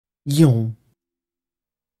Yo,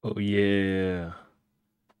 Oh yeah.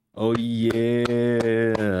 Oh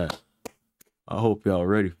yeah. I hope y'all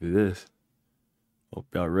ready for this. Hope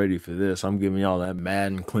y'all ready for this. I'm giving y'all that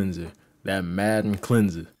Madden cleanser. That Madden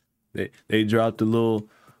cleanser. They dropped a little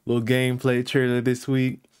gameplay trailer this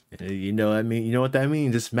week. You know what I mean? You know what that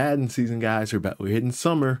means? It's Madden season, guys. We're hitting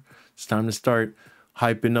summer. It's time to start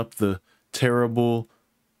hyping up the terrible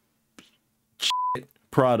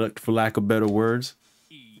product, for lack of better words.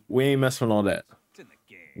 We ain't messing with all that.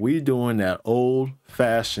 We doing that old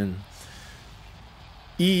fashioned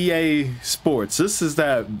EA Sports. This is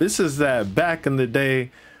that back in the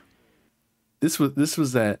day. This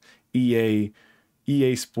was that EA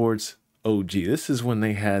Sports OG. This is when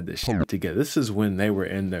they had the shit together. This is when they were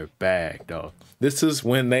in their bag, dog. This is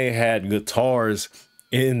when they had guitars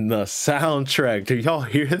in the soundtrack. Do y'all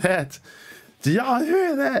hear that? Do y'all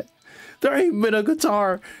hear that? There ain't been a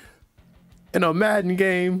guitar in a Madden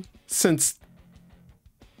game since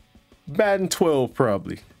Madden 12,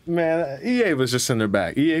 probably. Man, EA was just in their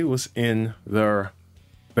bag. EA was in their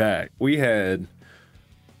bag. We had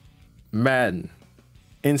Madden,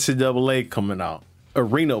 NCAA coming out.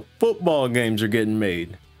 Arena football games are getting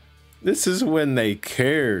made. This is when they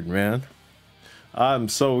cared, man. I'm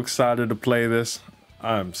so excited to play this.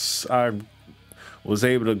 I was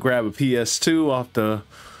able to grab a PS2 off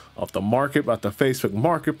the market, off the Facebook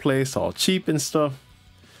Marketplace, all cheap and stuff.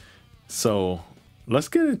 So let's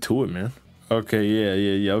get into it, man. Okay,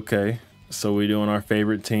 yeah. Okay, so we doing our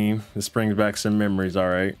favorite team. This brings back some memories. All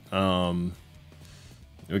right.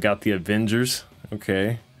 We got the Avengers.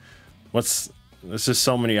 Okay, there's just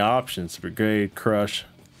so many options. Brigade, Crush.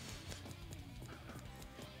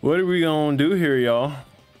 What are we gonna do here, y'all?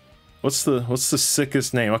 What's the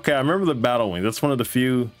sickest name? Okay, I remember the Battle Wing. That's one of the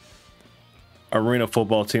few arena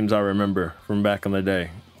football teams I remember from back in the day.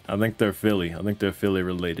 I think they're Philly. I think they're Philly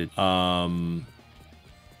related.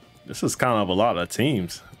 This is kind of a lot of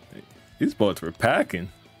teams. These boys were packing.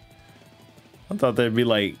 I thought there'd be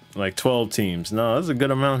like 12 teams. No, that's a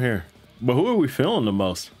good amount here. But who are we feeling the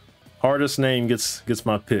most? Hardest name gets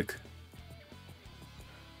my pick.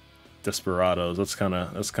 Desperados. That's kind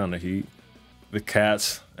of heat. The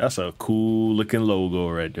Cats. That's a cool looking logo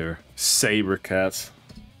right there. Saber Cats.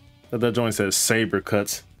 That joint says Saber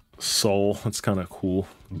Cuts. Soul. That's kind of cool.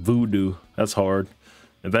 Voodoo. That's hard.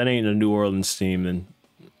 If that ain't a New Orleans team, then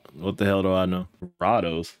what the hell do I know?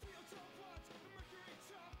 Rados.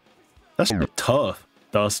 That's tough.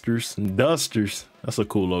 Dusters. That's a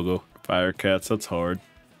cool logo. Firecats. That's hard.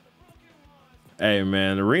 Hey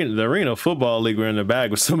man, the arena football league, we're in the bag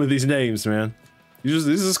with some of these names, man. This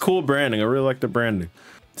is cool branding. I really like the branding.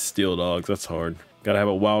 Steel Dogs. That's hard. Gotta have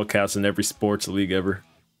a Wildcats in every sports league ever.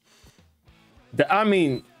 I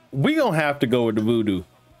mean, we gonna have to go with the Voodoo.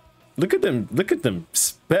 Look at them. Look at them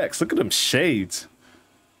specs. Look at them shades.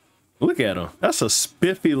 Look at them. That's a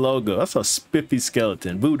spiffy logo. That's a spiffy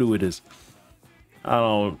skeleton. Voodoo it is. I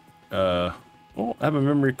don't I have a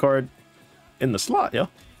memory card in the slot, yo.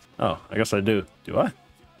 Oh, I guess I do. Do I?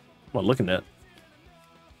 What I'm looking at?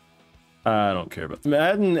 I don't care about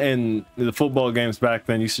Madden. And the football games back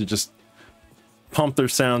then used to just pump their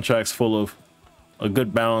soundtracks full of a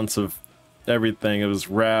good balance of everything. It was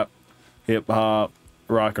rap, hip hop,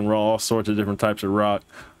 rock and roll, all sorts of different types of rock.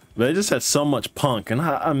 But they just had so much punk, and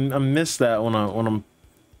I miss that when I'm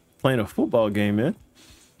playing a football game, man.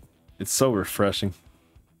 It's so refreshing.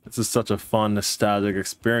 This is such a fun, nostalgic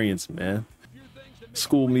experience, man.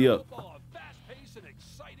 School me up.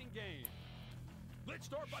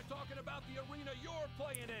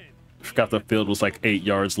 I forgot the field was like 8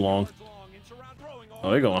 yards long.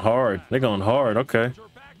 Oh, they're going hard. They're going hard. Okay.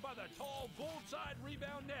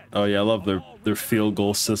 Oh yeah, I love their field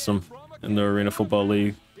goal system in the Arena Football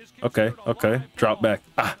League. Okay. Drop back.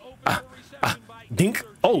 Dink.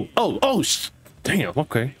 Oh. Damn.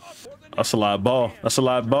 Okay. That's a live ball. That's a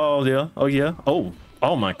live ball. Yeah. Oh yeah. Oh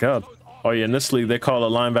my God. Oh yeah. In this league, they call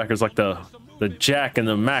the linebackers like the Jack and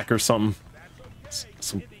the Mac or something.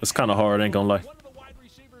 It's kind of hard. Ain't gonna lie.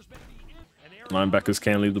 Linebackers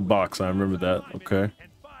can't leave the box. I remember that. Okay.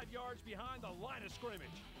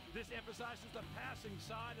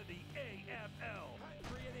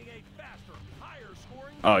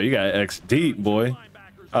 Oh, you got X deep, boy.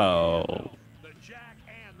 Oh,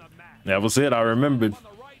 that was it. I remembered.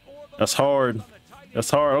 That's hard.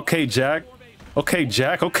 That's hard. Okay, Jack. Okay,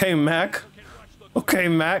 Jack. Okay, Mac. Okay,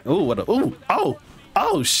 Mac. Ooh, what a. Ooh.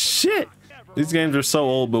 Oh, shit. These games are so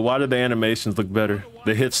old, but why did the animations look better?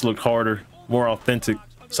 The hits looked harder, more authentic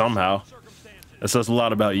somehow. That says a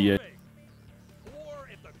lot about EA.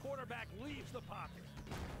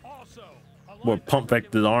 Boy, pump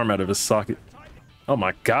back the arm out of his socket. Oh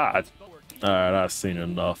my God. All right, I've seen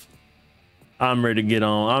enough. I'm ready to get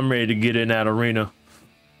on. I'm ready to get in that arena.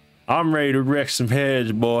 I'm ready to wreck some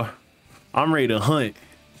heads, boy. I'm ready to hunt.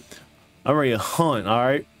 I'm ready to hunt. All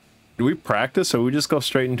right. Do we practice or we just go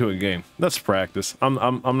straight into a game? Let's practice.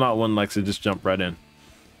 I'm not one likes to just jump right in.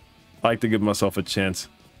 I like to give myself a chance.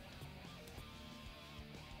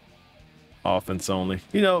 Offense only.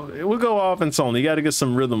 You know, we'll go offense only. You got to get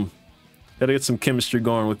some rhythm. Got to get some chemistry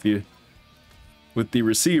going with you, with the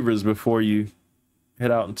receivers before you head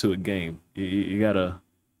out into a game. You got to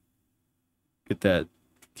get that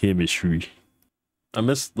chemistry. I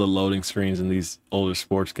miss the loading screens in these older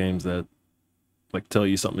sports games that like tell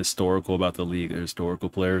you something historical about the league or historical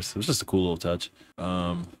players. It was just a cool little touch.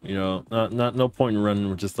 You know, no point in running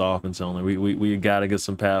with just the offense only. We got to get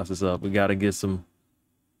some passes up. We got to get some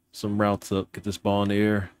routes up. Get this ball in the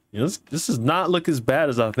air. You know, this does not look as bad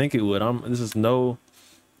as I think it would. This is no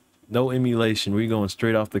emulation. We're going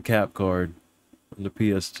straight off the cap card from the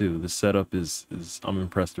PS2. The setup is I'm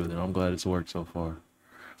impressed with it. I'm glad it's worked so far.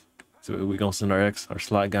 So we're gonna send our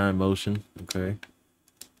slot guy in motion. Okay.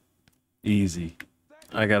 Easy.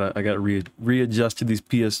 I gotta readjust to these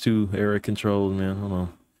PS2 era controls, man. Hold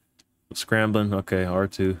on. Scrambling. Okay,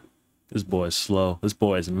 R2. This boy is slow. This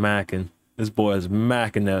boy is macking. This boy is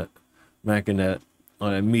macking that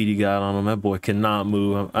on that meat he got on him. That boy cannot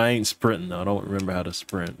move. I ain't sprinting though. I don't remember how to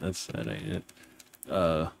sprint. That ain't it.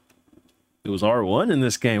 It was R1 in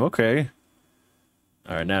this game. Okay.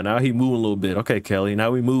 All right, now he moving a little bit. Okay, Kelly. Now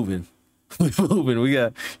we moving. We moving.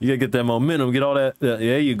 You gotta get that momentum. Get all that.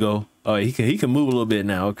 There you go. Oh, he can move a little bit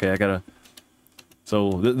now. Okay, I gotta.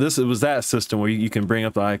 So this was that system where you can bring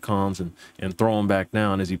up the icons and throw them back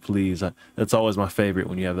down as you please. That's always my favorite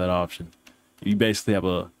when you have that option. You basically have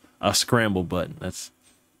a scramble button. That's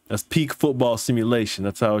peak football simulation.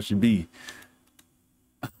 That's how it should be.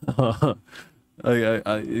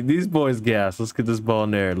 These boys gas. Let's get this ball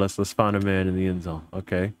in there. Let's find a man in the end zone.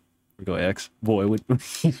 Okay. We go X. Boy, what are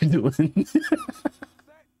you doing?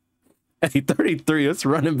 Hey, 33. This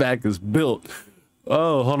running back is built.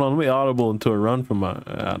 Oh, hold on. Let me audible into a run from my.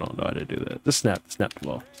 I don't know how to do that. Just snap the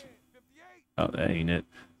ball. Oh, that ain't it.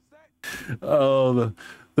 Oh,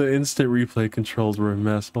 the instant replay controls were a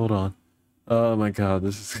mess. Hold on. Oh my God,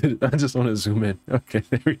 this is good. I just want to zoom in. Okay,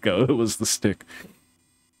 there we go. It was the stick.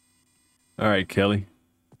 All right, Kelly.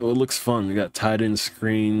 Oh, it looks fun. We got tight end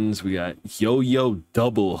screens. We got yo-yo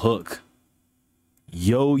double hook.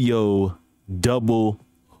 Yo-yo double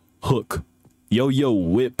hook. Yo-yo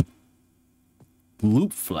whip.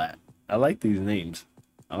 Loop flat. I like these names.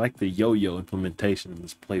 I like the yo-yo implementation in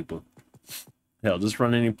this playbook. Hell, just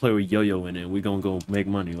run any play with yo-yo in it. We're gonna go make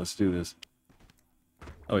money. Let's do this.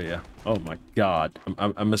 Oh yeah. Oh my God.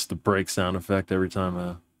 I missed the break sound effect every time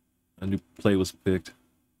a new play was picked.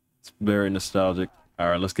 It's very nostalgic. All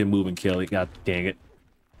right, let's get moving, Kelly. God dang it.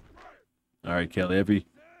 All right, Kelly.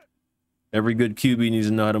 Every good QB needs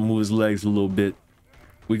to know how to move his legs a little bit.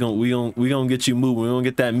 We gonna get you moving. We gonna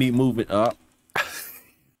get that meat moving up.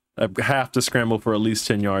 I have to scramble for at least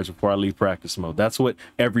 10 yards before I leave practice mode. That's what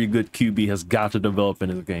every good QB has got to develop in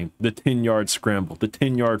his game. The 10-yard scramble, the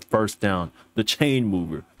 10-yard first down, the chain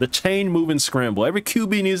mover, the chain moving scramble. Every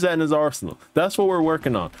QB needs that in his arsenal. That's what we're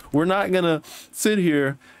working on. We're not going to sit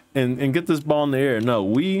here and get this ball in the air. No,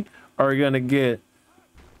 we are going to get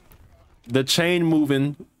the chain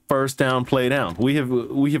moving first down play down. We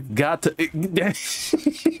have got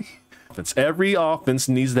to. Every offense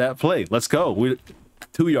needs that play. Let's go.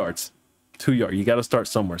 2 yards. 2 yards. You got to start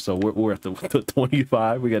somewhere. So we're at the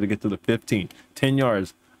 25. We got to get to the 15. 10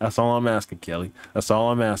 yards. That's all I'm asking, Kelly. That's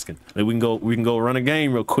all I'm asking. And we can go run a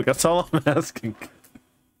game real quick. That's all I'm asking.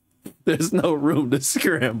 There's no room to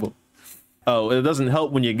scramble. Oh, it doesn't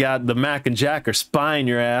help when you got the Mac and Jack are spying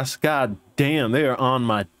your ass. God damn, they are on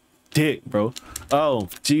my dick, bro. Oh,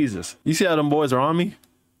 Jesus. You see how them boys are on me?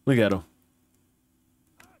 Look at them.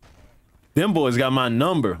 Them boys got my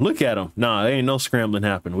number. Look at them. Nah, there ain't no scrambling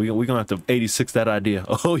happening. We gonna have to 86 that idea.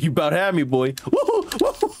 Oh, you about had me, boy. Woo,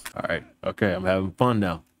 woo. All right. Okay, I'm having fun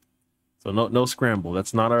now. So no scramble.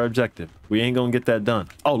 That's not our objective. We ain't gonna get that done.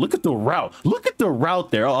 Oh, look at the route. Look at the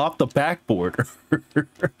route there off the backboard.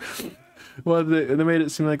 Well, they made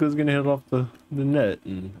it seem like it was gonna hit off the net,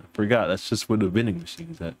 and I forgot. That's just where the vending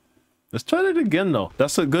machine's at. Let's try that again, though.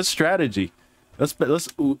 That's a good strategy.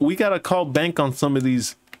 We gotta call bank on some of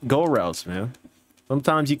these go routes, man.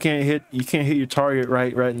 Sometimes you can't hit your target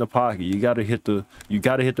right in the pocket. You gotta hit the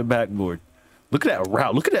backboard. Look at that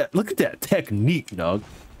route. Look at that technique, dog.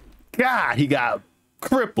 God, he got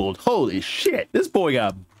crippled. Holy shit. This boy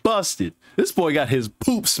got busted. This boy got his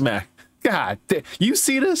poop smacked. God, you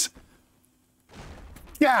see this?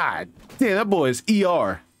 God damn, that boy is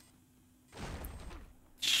ER.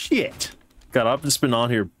 Shit. God, I've just been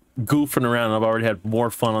on here goofing around. I've already had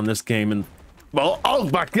more fun on this game. And oh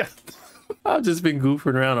my God. I've just been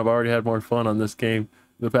goofing around. I've already had more fun on this game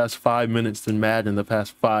the past 5 minutes than Madden in the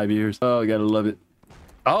past 5 years. Oh, I gotta love it.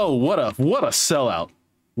 Oh, what a sellout.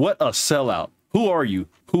 What a sellout. Who are you?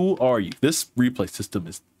 Who are you? This replay system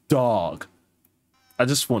is dog. I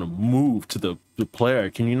just want to move to the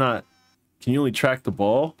player. Can you only track the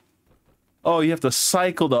ball? Oh, you have to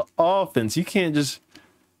cycle the offense. You can't just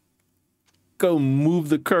go move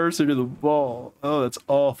the cursor to the ball. Oh, that's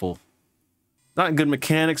awful. Not good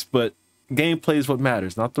mechanics, but gameplay is what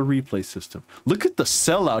matters, not the replay system. Look at the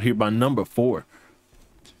sellout here by number 4.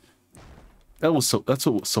 That's what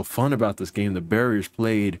was so fun about this game. The barriers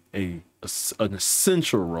played an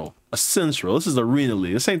essential role. Essential. This is Arena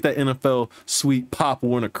League. This ain't that NFL sweet Pop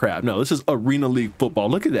Warner crap. No, this is Arena League football.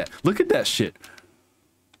 Look at that. Look at that shit.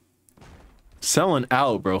 Selling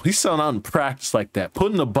out, bro. He's selling out in practice like that.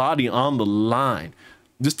 Putting the body on the line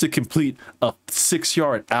just to complete a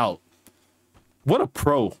 6-yard out. What a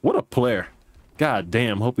pro. What a player. God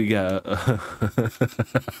damn. Hope he got...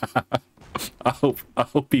 I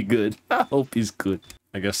hope he good. I hope he's good.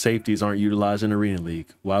 I guess safeties aren't utilized in Arena League.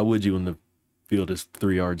 Why would you when the field is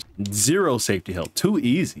 3 yards? 0 safety help. Too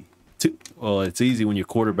easy. Well, it's easy when your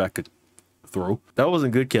quarterback could throw. That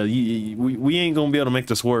wasn't good, Kelly. We ain't gonna be able to make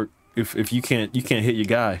this work if you can't hit your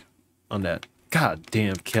guy on that. God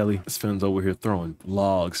damn, Kelly. This fan's over here throwing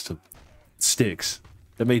logs to sticks.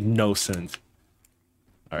 That made no sense.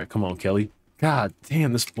 All right, come on, Kelly. God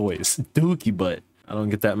damn, this boy is dookie butt. I don't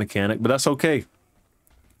get that mechanic, but that's okay.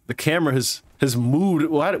 The camera has moved.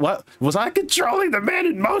 What was I controlling the man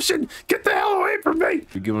in motion? Get the hell away from me!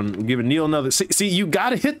 We're giving Neil another. See, you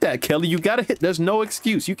gotta hit that, Kelly. You gotta hit. There's no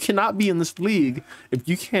excuse. You cannot be in this league if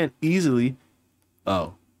you can't easily.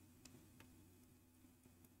 Oh.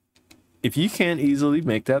 If you can't easily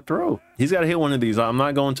make that throw, he's got to hit one of these. I'm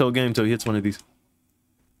not going to a game until he hits one of these.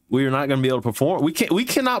 We are not going to be able to perform. We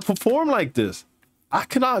cannot perform like this. I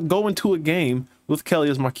cannot go into a game with Kelly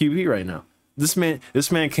as my QB right now. This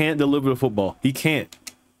man can't deliver the football. He can't.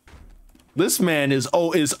 This man is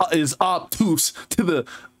obtuse to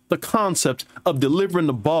the concept of delivering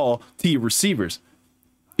the ball to your receivers.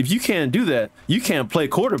 If you can't do that, you can't play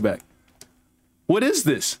quarterback. What is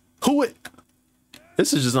this?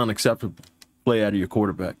 This is just unacceptable. Play out of your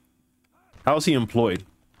quarterback. How is he employed?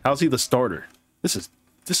 How is he the starter? This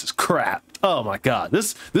is crap. Oh my God.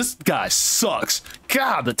 This guy sucks.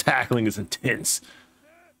 God, the tackling is intense.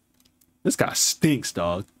 This guy stinks,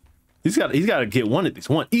 dog. He's got to get one of these.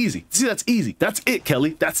 One easy. See, that's easy. That's it,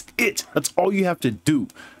 Kelly. That's it. That's all you have to do.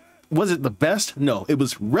 Was it the best? No, it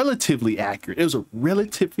was relatively accurate. It was a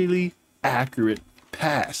relatively accurate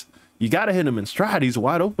pass. You got to hit him in stride. He's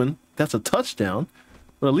wide open. That's a touchdown.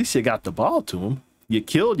 But at least you got the ball to him. You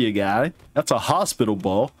killed your guy. That's a hospital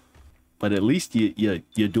ball. But at least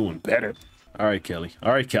you're doing better. All right, Kelly.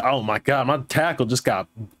 All right, Kelly. Oh my God, my tackle just got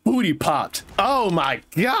booty popped. Oh my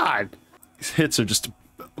God. These hits are just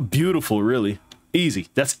beautiful, really. Easy.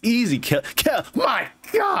 That's easy, Kelly. My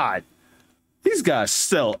God. These guys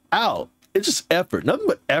sell out. It's just effort. Nothing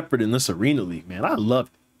but effort in this Arena League, man. I love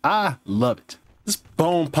it. I love it. Just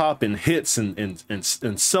bone popping hits and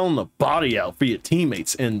selling the body out for your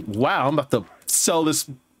teammates. And wow, I'm about to sell this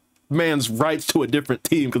man's rights to a different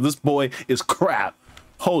team because this boy is crap.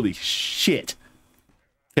 Holy shit.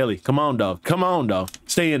 Kelly, come on, dog. Come on, dog.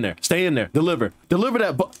 Stay in there. Stay in there. Deliver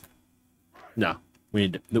that ball. No, we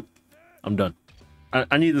need to. Nope. I'm done.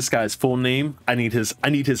 I need this guy's full name. I need his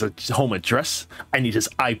home address. I need his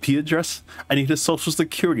IP address. I need his social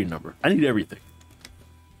security number. I need everything.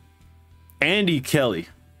 Andy Kelly,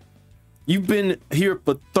 you've been here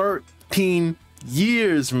for 13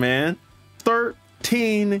 years, man.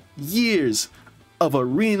 13 years of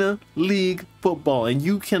Arena League football, and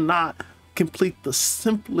you cannot complete the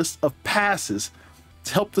simplest of passes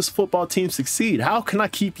to help this football team succeed. How can I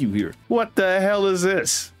keep you here? What the hell is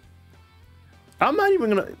this? I'm not even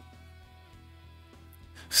gonna.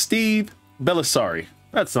 Steve Belisari.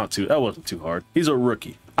 That wasn't too hard. He's a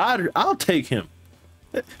rookie. I'll take him.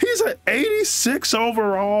 He's an 86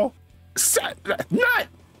 overall.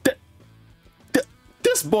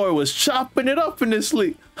 This boy was chopping it up in this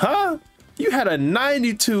league, huh? You had a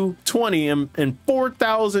 92-20 and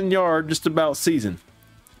 4,000 yard just about season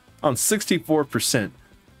on 64%.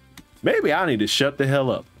 Maybe I need to shut the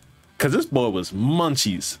hell up because this boy was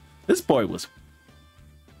munchies. This boy was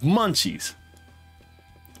munchies.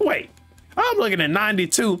 Wait, I'm looking at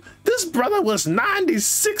 92. This brother was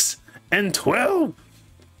 96 and 12.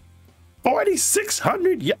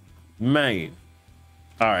 4,600. Yeah, man.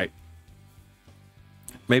 All right.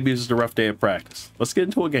 Maybe it's just a rough day of practice. Let's get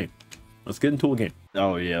into a game. Let's get into a game.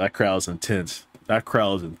 Oh yeah, that crowd's intense. That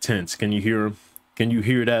crowd is intense. Can you hear him? Can you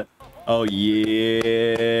hear that? Oh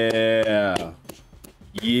yeah.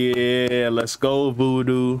 Yeah, let's go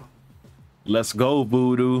Voodoo. Let's go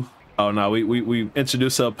Voodoo. Oh no, we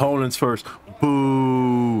introduce the opponents first.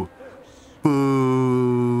 Boo.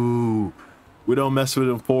 Boo. We don't mess with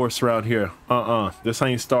Enforce around here. This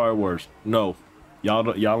ain't Star Wars. No.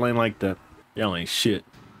 Y'all ain't like that. Y'all ain't shit.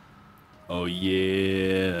 Oh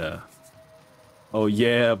yeah. Oh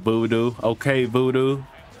yeah, Voodoo. Okay, Voodoo.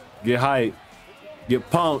 Get hype. Get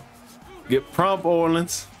pumped. Get prompt,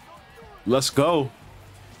 Orleans. Let's go.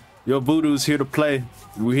 Your Voodoo's here to play.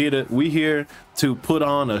 We here to put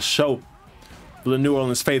on a show for the New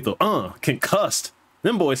Orleans faithful. Concussed.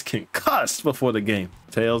 Them boys concussed before the game.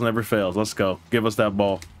 Tails never fails. Let's go. Give us that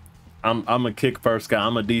ball. I'm a kick first guy.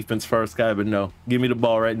 I'm a defense first guy, but no. Give me the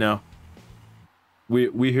ball right now.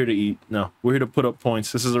 We're here to eat. No, we're here to put up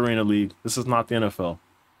points. This is Arena League. This is not the NFL.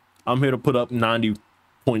 I'm here to put up 90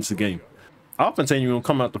 points a game. Offense ain't even gonna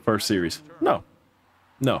come out the first series. No.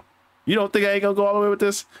 No. You don't think I ain't gonna go all the way with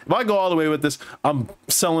this? If I go all the way with this, I'm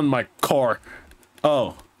selling my car.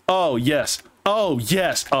 Oh. Oh, yes. Oh,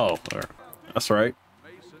 yes. Oh, that's right.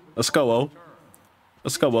 Let's go, O.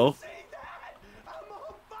 Let's go, O.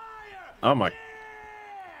 Oh, my.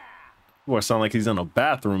 Boy, sound like he's in a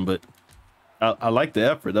bathroom, but I like the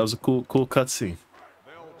effort. That was a cool cutscene.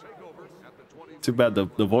 Too bad the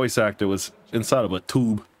voice actor was inside of a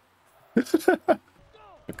tube.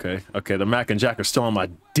 Okay, the Mac and Jack are still on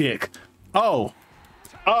my dick. Oh,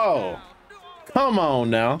 come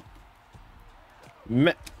on now.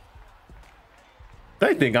 They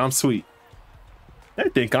think I'm sweet. They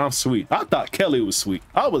think I'm sweet. I thought Kelly was sweet.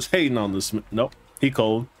 I was hating on this. Nope, he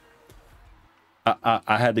cold.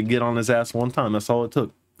 I had to get on his ass one time. That's all it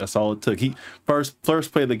took. That's all it took. He first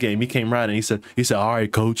play of the game. He came right in. He said, all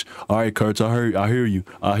right, coach. All right, coach. I hear you.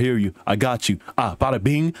 I got you. Bada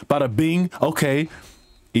bing, bada bing. Okay.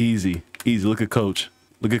 Easy. Look at coach.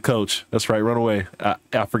 Look at coach. That's right. Run away.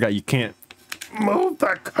 I forgot you can't move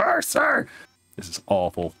the cursor. This is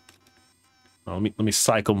awful. Oh, let me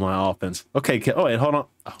cycle my offense. Okay. Oh, wait, hold on.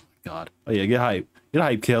 Oh my God. Oh yeah. Get hype. Get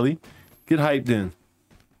hype, Kelly. Get hyped in.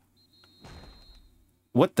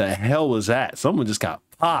 What the hell was that? Someone just got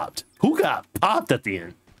popped. Who got popped at the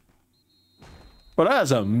end? Well, that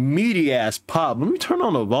is a meaty ass pop. Let me turn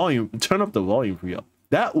on the volume. Turn up the volume for y'all.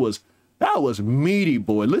 That was meaty,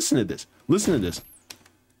 boy. Listen to this. Listen to this.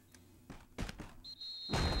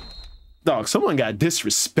 Dog, someone got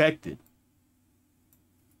disrespected.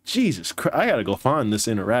 Jesus Christ. I gotta go find this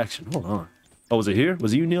interaction. Hold on. Oh, was it here?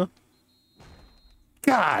 Was it you, Neil?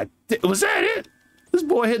 God, was that it? This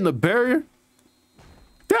boy hitting the barrier?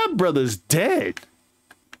 That brother's dead.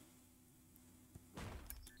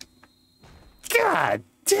 God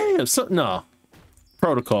damn. No.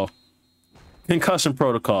 Protocol. Concussion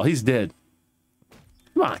protocol. He's dead.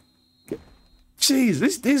 Come on.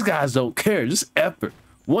 Jeez, these guys don't care. Just effort.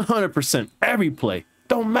 100% every play.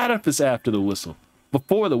 Don't matter if it's after the whistle,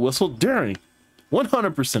 before the whistle, during.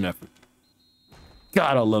 100% effort.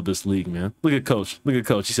 God, I love this league, man. Look at coach. Look at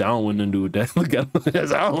coach. He said, I don't want nothing to do with that. Look at him.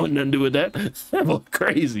 I don't want nothing to do with that. That boy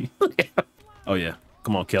crazy. Oh, yeah.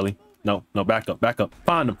 Come on, Kelly. No, back up.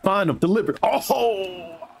 Find him. Deliver.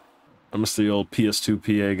 Oh! I'm just the old PS2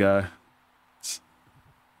 PA guy. It's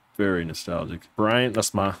very nostalgic. Bryant,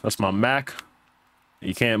 that's my Mac.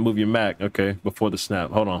 You can't move your Mac. Okay, before the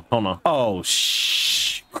snap. Hold on. Oh,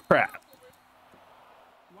 crap.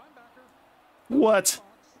 What?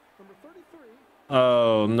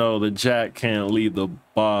 Oh no, the Jack can't leave the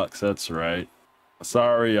box. That's right.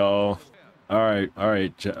 Sorry, y'all. All right,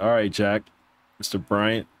 Jack. Mr.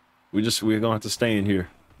 Bryant, we're gonna have to stay in here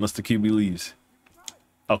unless the QB leaves.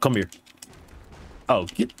 Oh, come here. Oh,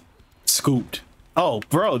 get scooped. Oh,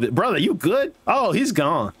 brother, you good? Oh, he's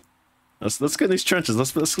gone. Let's get in these trenches.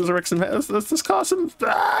 Let's cause some.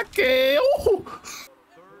 Okay. Ooh.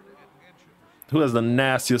 Who has the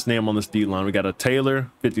nastiest name on this D line? We got a Taylor,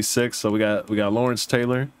 56. So we got Lawrence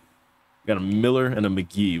Taylor. We got a Miller and a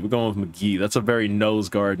McGee. We're going with McGee. That's a very nose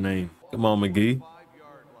guard name. Come on, McGee.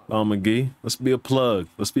 Come on, McGee. Let's be a plug.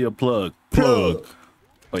 Plug.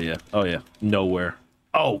 Oh yeah. Nowhere.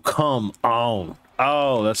 Oh, come on.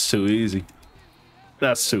 Oh, that's too easy.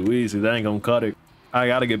 That ain't gonna cut it. I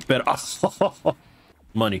gotta get better. Oh,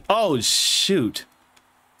 money. Oh shoot.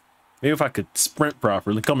 Maybe if I could sprint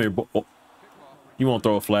properly. Come here, boy. Oh. You won't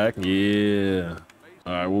throw a flag? Yeah.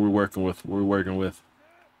 All right, what we working with?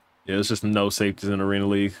 Yeah, it's just no safeties in Arena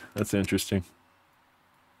League. That's interesting.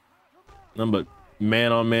 Nothing but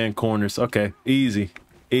man-on-man corners. Okay, easy.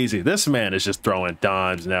 Easy. This man is just throwing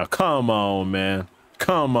dimes now. Come on, man.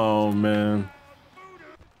 Come on, man.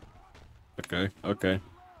 Okay, okay.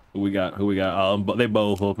 Who we got? Who we got? They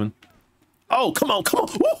both open. Oh, come on, come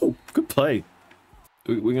on. Woo! Good play.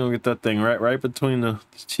 We're gonna get that thing right between the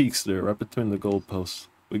cheeks there, right between the goalposts.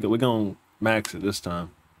 We're gonna max it this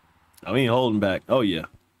time. I ain't holding back. Oh yeah.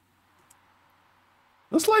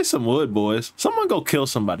 Let's light some wood, boys. Someone go kill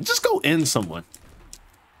somebody. Just go end someone.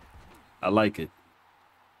 I like it.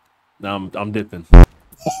 Now I'm dipping.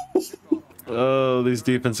 Oh, these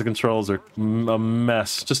defensive controls are a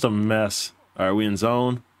mess. Just a mess. All right, we in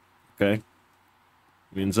zone. Okay.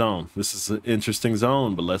 We in zone. This is an interesting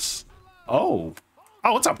zone, but let's... Oh,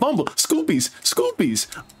 it's a fumble. Scoopies. Scoopies.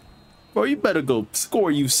 Bro, you better go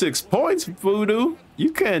score you 6 points, Voodoo.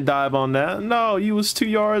 You can't dive on that. No, you was 2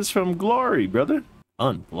 yards from glory, brother.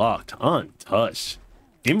 Unblocked. Untouched.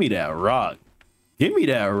 Give me that rock. Give me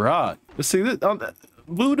that rock. But see, this,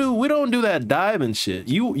 Voodoo, we don't do that diving shit.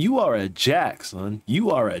 You are a jack, son. You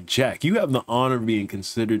are a jack. You have the honor of being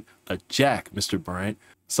considered a jack, Mr. Bryant.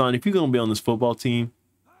 Son, if you're going to be on this football team,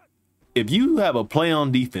 if you have a play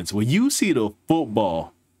on defense, when you see the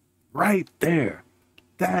football right there,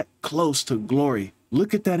 that close to glory,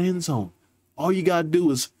 look at that end zone. All you gotta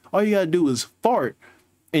do is fart,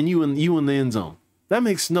 and you in the end zone. That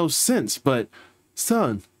makes no sense, but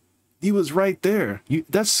son, he was right there.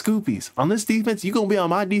 That's scoopies. On this defense, you gonna be on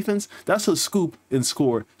my defense? That's a scoop and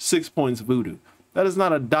score 6 points, Voodoo. That is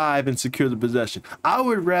not a dive and secure the possession. I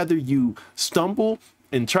would rather you stumble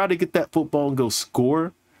and try to get that football and go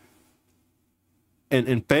score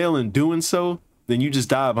and fail in doing so than you just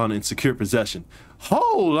dive on it and secure possession.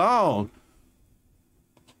 Hold on.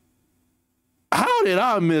 How did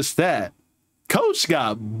I miss that? Coach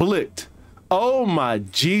got blicked. Oh my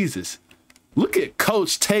Jesus. Look at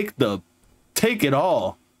Coach take it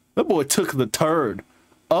all. That boy took the turd.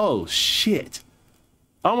 Oh shit.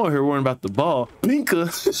 I'm over here worrying about the ball. Binka.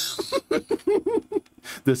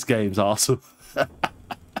 This game's awesome.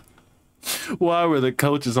 Why were the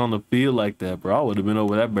coaches on the field like that, bro? I would have been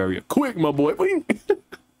over that barrier quick, my boy.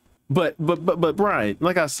 But Brian,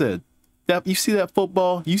 like I said, you see that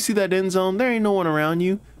football, you see that end zone, there ain't no one around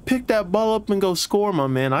you. Pick that ball up and go score, my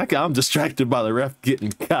man. I'm distracted by the ref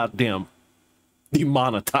getting goddamn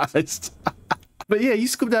demonetized. But yeah, you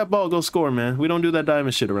scoop that ball, go score, man. We don't do that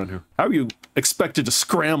diamond shit around here. How are you expected to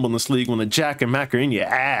scramble in this league when the Jack and Mac are in your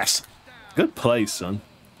ass? Good play, son.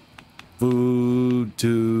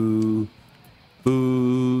 Voodoo.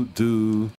 Voodoo.